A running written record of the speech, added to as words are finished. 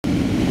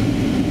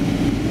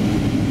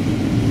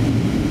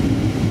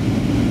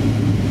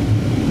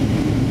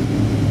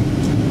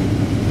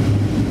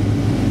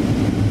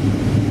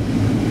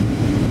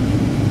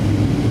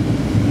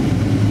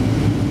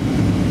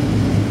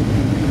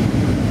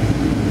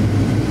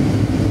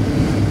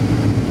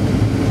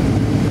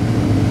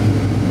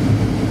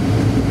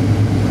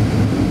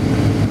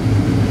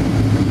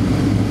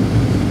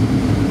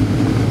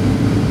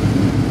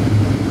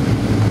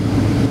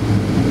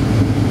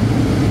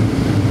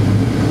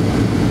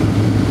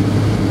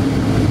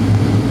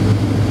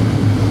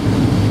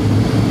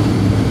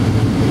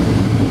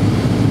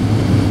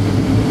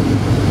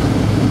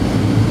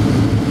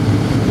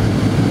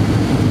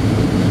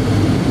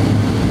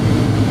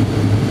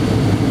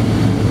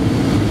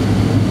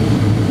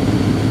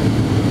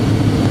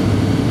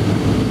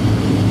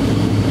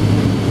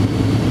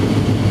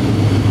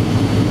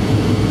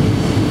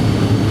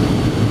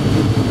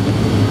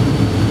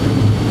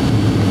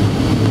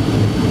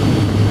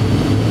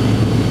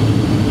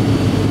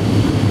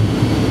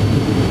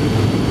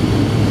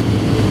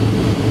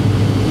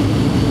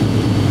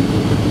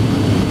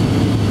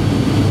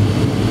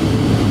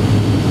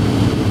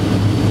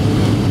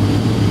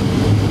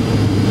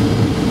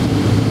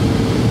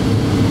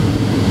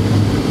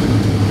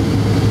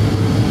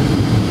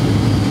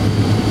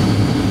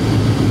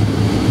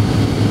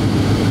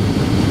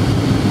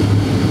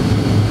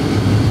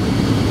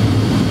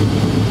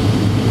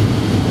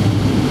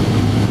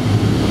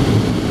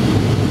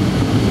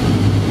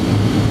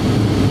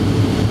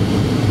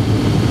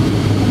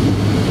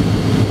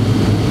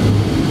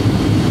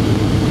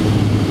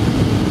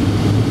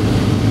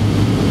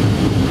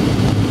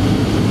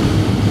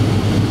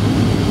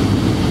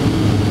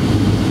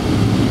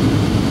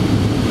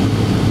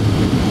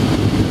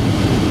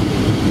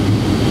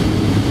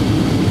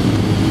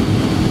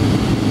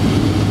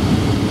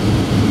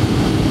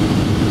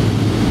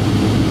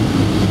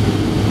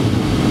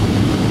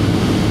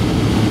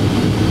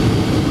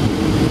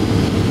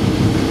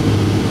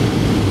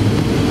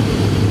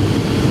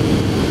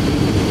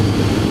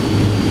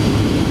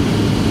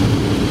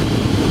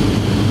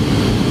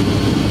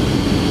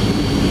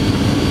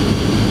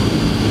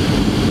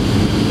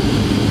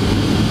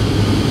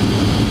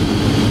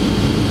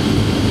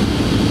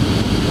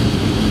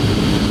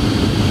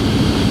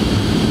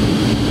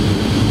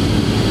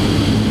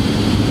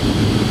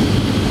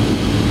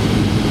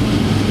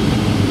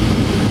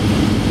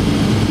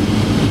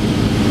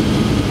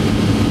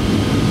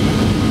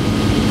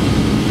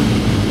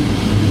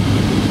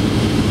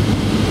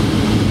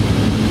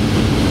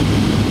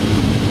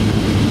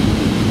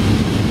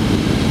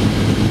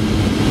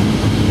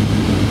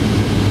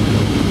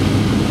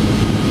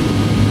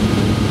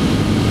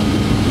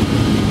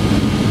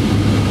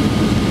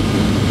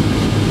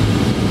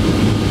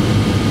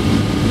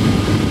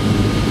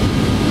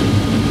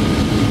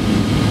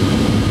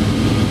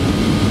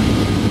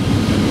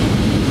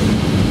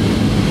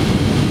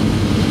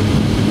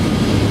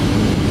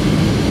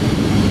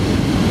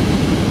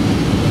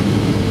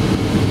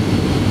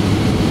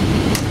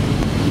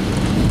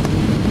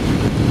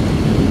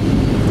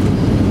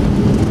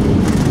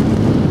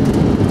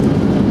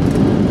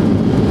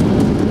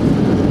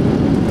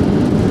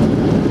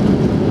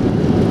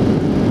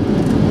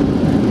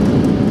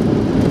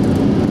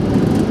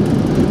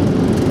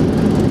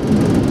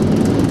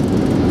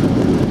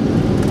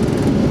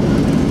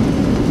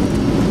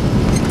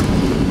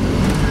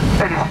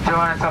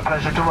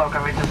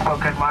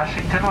Spokane,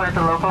 Washington, where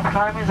the local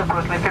time is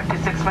approximately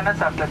 56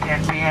 minutes after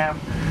 10 p.m.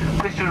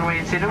 Please do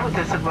remain seated with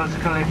your seatbelt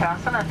securely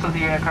fastened until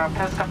the aircraft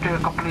has come to a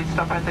complete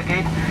stop at the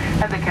gate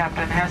and the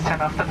captain has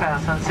turned off the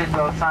fasten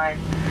seatbelt sign.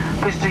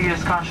 Please do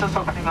use cautious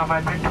opening of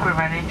admin to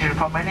prevent injury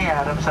from any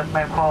items that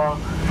may fall.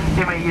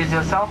 You may use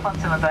your cell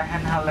phones and other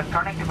handheld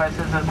electronic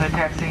devices as we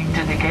taxi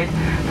into the gate.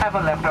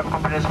 However, laptop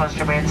computers must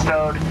remain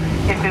stowed.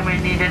 If you may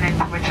need any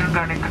information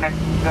regarding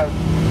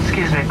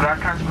ground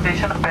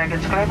transportation or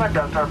baggage claim, a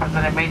doctor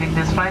representative meeting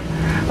this flight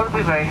will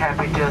be very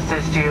happy to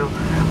assist you.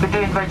 We do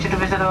invite you to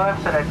visit our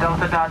website at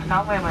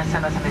delta.com where you may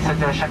send us any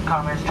suggestions,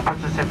 comments to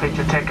purchase your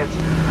future tickets.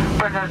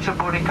 Print out your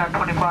boarding card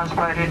 24 hours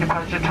prior to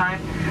departure time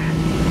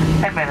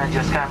and manage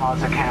your SkyMiles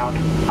account.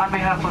 On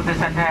behalf of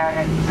this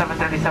entire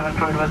 737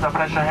 crew, it was a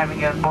pleasure having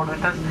you on board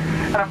with us.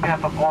 And on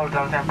behalf of all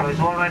Delta employees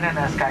worldwide and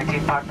our Sky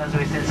team partners,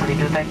 we sincerely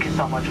do thank you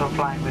so much for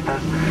flying with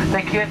us.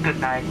 Thank you and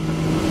good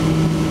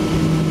night.